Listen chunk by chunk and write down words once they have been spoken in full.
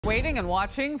Waiting and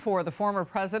watching for the former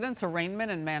president's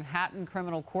arraignment in Manhattan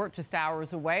criminal court just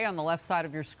hours away. On the left side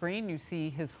of your screen, you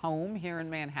see his home here in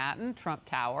Manhattan, Trump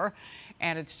Tower.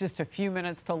 And it's just a few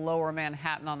minutes to Lower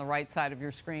Manhattan on the right side of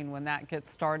your screen. When that gets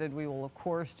started, we will, of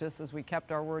course, just as we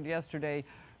kept our word yesterday,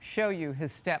 show you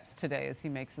his steps today as he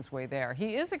makes his way there.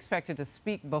 He is expected to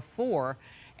speak before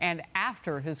and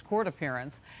after his court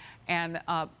appearance. And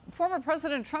former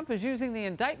President Trump is using the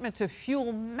indictment to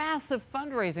fuel massive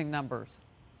fundraising numbers.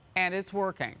 And it's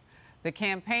working. The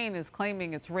campaign is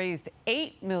claiming it's raised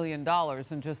 $8 million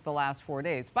in just the last 4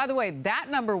 days. By the way, that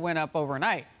number went up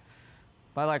overnight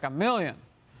by like $1 million.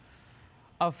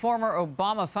 A former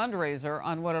Obama fundraiser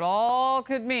on what it all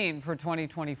could mean for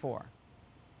 2024.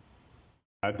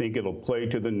 I think it'll play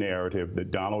to the narrative that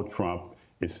Donald Trump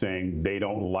is saying they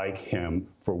don't like him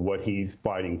for what he's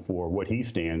fighting for, what he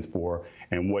stands for,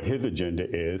 and what his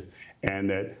agenda is, and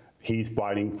that he's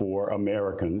fighting for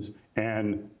Americans,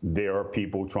 and there are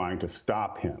people trying to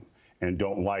stop him and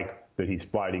don't like that he's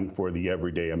fighting for the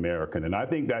everyday American. And I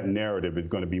think that narrative is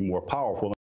going to be more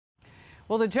powerful.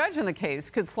 Well, the judge in the case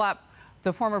could slap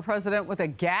the former president with a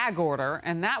gag order,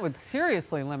 and that would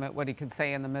seriously limit what he could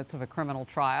say in the midst of a criminal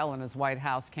trial in his White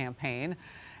House campaign.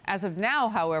 As of now,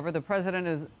 however, the president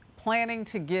is planning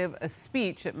to give a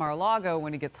speech at Mar-a-Lago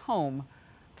when he gets home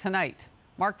tonight.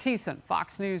 Marc Thiessen,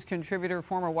 Fox News contributor,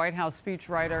 former White House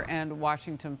speechwriter, and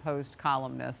Washington Post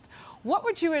columnist. What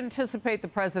would you anticipate the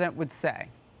president would say?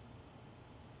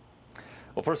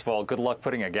 Well, first of all, good luck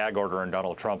putting a gag order on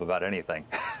Donald Trump about anything.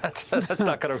 That's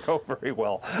not going to go very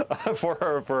well for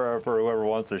whoever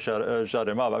wants to shut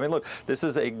him up. I mean, look, this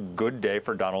is a good day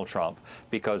for Donald Trump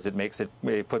because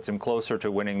it puts him closer to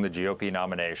winning the GOP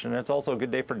nomination. And it's also a good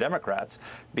day for Democrats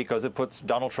because it puts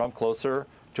Donald Trump closer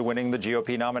to winning the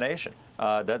GOP nomination.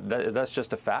 That's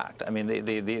just a fact. I mean,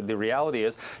 the reality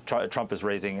is Trump is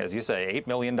raising, as you say, $8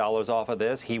 million off of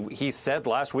this. He said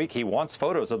last week he wants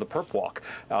photos of the perp walk.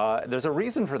 There's a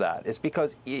reason for that. It's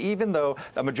because even though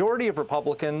a majority of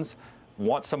Republicans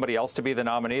want somebody else to be the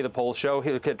nominee, the polls show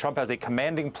Trump has a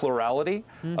commanding plurality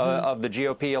of the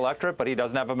GOP electorate, but he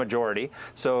doesn't have a majority.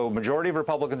 So majority of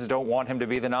Republicans don't want him to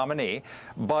be the nominee.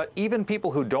 But even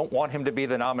people who don't want him to be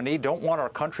the nominee don't want our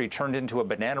country turned into a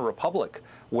banana republic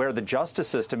where the justice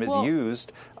system is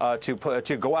used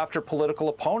to go after political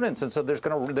opponents. And so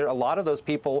a lot of those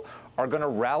people are going to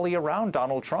rally around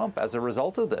Donald Trump as a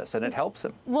result of this, and it helps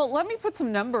him. Well, let me put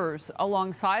some numbers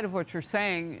alongside of what you're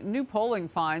saying. New polling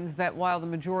finds that while the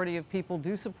majority of people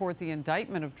do support the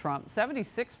indictment of Trump,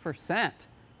 76%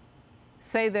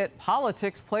 say that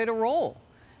politics played a role.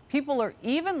 People are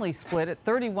evenly split at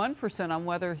 31% on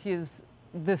whether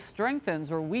this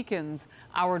strengthens or weakens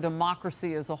our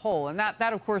democracy as a whole. And that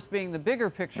of course, being the bigger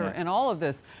picture in all of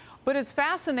this. But it's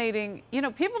fascinating. You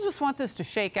know, people just want this to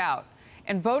shake out.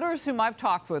 And voters whom I've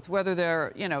talked with, whether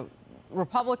they're,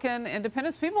 Republican,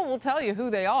 independents, people will tell you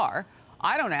who they are.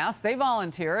 I don't ask. They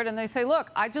volunteer it, and they say, look,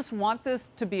 I just want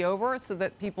this to be over so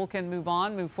that people can move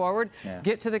on, move forward,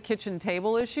 get to the kitchen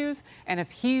table issues. And if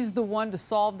he's the one to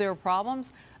solve their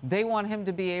problems, they want him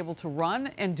to be able to run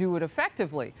and do it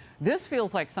effectively. This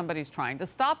feels like somebody's trying to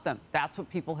stop them. That's what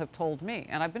people have told me.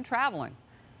 And I've been traveling.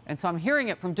 And so I'm hearing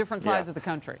it from different sides of the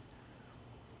country.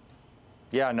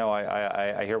 Yeah, no,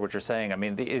 I hear what you're saying. I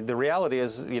mean, the reality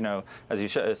is, as you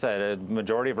said, a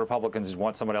majority of Republicans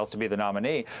want someone else to be the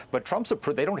nominee. But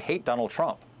they don't hate Donald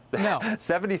Trump. No. He has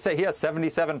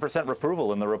 77%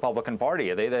 approval in the Republican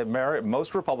Party.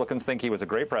 Most Republicans think he was a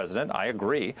great president. I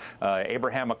agree.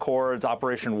 Abraham Accords,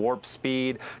 Operation Warp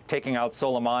Speed, taking out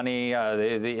Soleimani.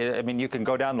 I mean, you can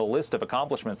go down the list of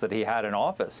accomplishments that he had in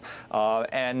office.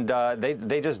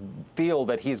 They just feel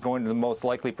that he's going to be the most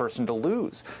likely person to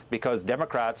lose because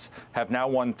Democrats have now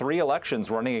won 3 elections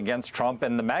running against Trump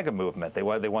and the MAGA movement. They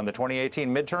won the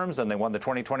 2018 midterms, and they won the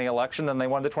 2020 election, and they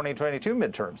won the 2022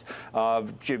 midterms.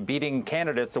 Beating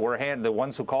candidates that were the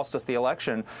ones who cost us the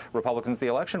election, Republicans the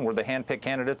election, were the hand-picked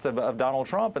candidates of Donald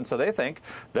Trump. And so they think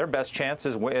their best chance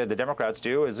is, the Democrats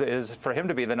do, is for him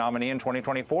to be the nominee in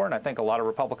 2024. And I think a lot of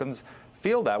Republicans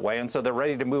feel that way. And so they're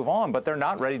ready to move on. But they're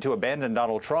not ready to abandon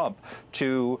Donald Trump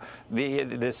to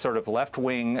this sort of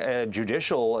left-wing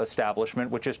judicial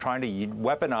establishment, which is trying to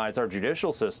weaponize our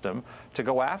judicial system to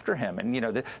go after him.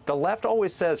 And, the left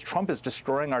always says Trump is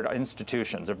destroying our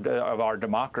institutions of our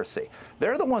democracy.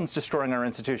 They're the ones destroying our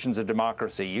institutions of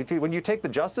democracy. When you take the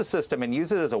justice system and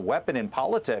use it as a weapon in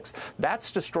politics, that's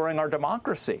destroying our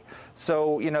democracy.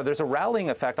 So, there's a rallying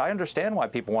effect. I understand why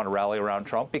people want to rally around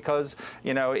Trump because,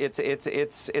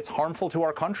 it's harmful to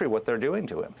our country what they're doing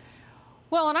to him.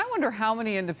 Well, and I wonder how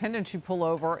many independents you pull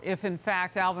over if, in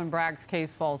fact, Alvin Bragg's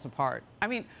case falls apart. I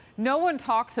mean, No one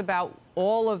talks about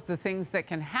all of the things that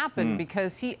can happen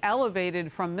because he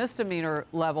elevated from misdemeanor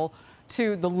level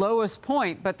to the lowest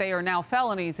point, but they are now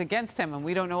felonies against him. And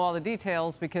we don't know all the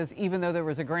details because even though there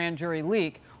was a grand jury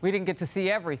leak, we didn't get to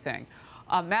see everything.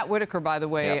 Matt Whitaker, by the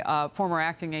way, former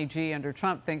acting AG under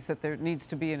Trump, thinks that there needs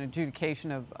to be an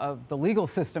adjudication of the legal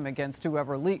system against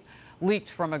whoever leaked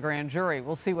from a grand jury.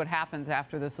 We'll see what happens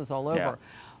after this is all over. Yeah.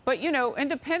 But, you know,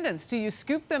 independents, do you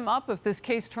scoop them up if this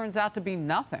case turns out to be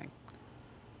nothing?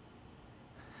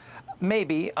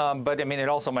 Maybe, but I mean, it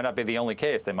also might not be the only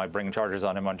case. They might bring charges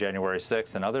on him on January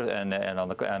 6th and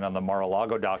on the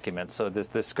Mar-a-Lago documents. So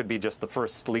this could be just the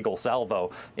first legal salvo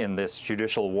in this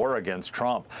judicial war against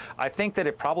Trump. I think that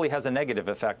it probably has a negative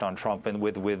effect on Trump and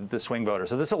with the swing voters.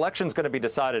 So this election is going to be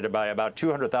decided by about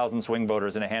 200,000 swing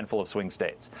voters in a handful of swing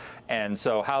states, and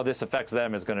so how this affects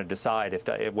them is going to decide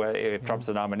if Trump's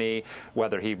the nominee,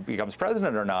 whether he becomes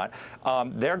president or not.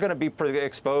 They're going to be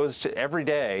exposed every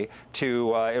day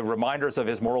to reminders of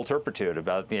his moral turpitude,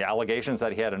 about the allegations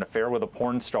that he had an affair with a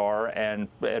porn star and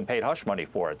paid hush money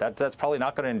for it. That's probably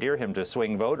not going to endear him to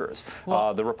swing voters.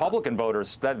 Well, the Republican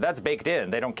voters, that's baked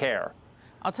in. They don't care.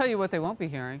 I'll tell you what they won't be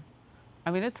hearing. I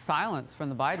mean, it's silence from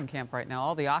the Biden camp right now.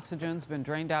 All the oxygen's been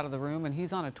drained out of the room, and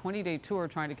he's on a 20-day tour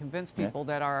trying to convince people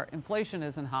that our inflation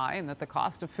isn't high and that the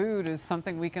cost of food is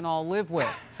something we can all live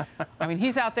with. I mean,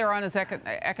 he's out there on his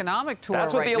economic tour right now.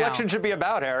 That's what the election should be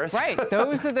about, Harris. Right.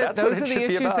 Those are the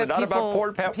issues that people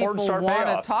want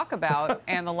to talk about.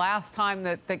 And the last time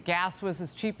that gas was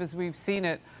as cheap as we've seen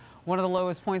it, one of the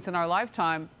lowest points in our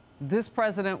lifetime, this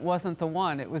president wasn't the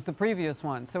one. It was the previous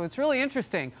one. So it's really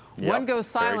interesting. Yep, one goes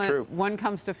silent, one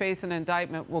comes to face an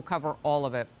indictment. We'll cover all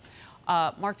of it.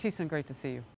 Marc Thiessen, great to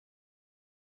see you.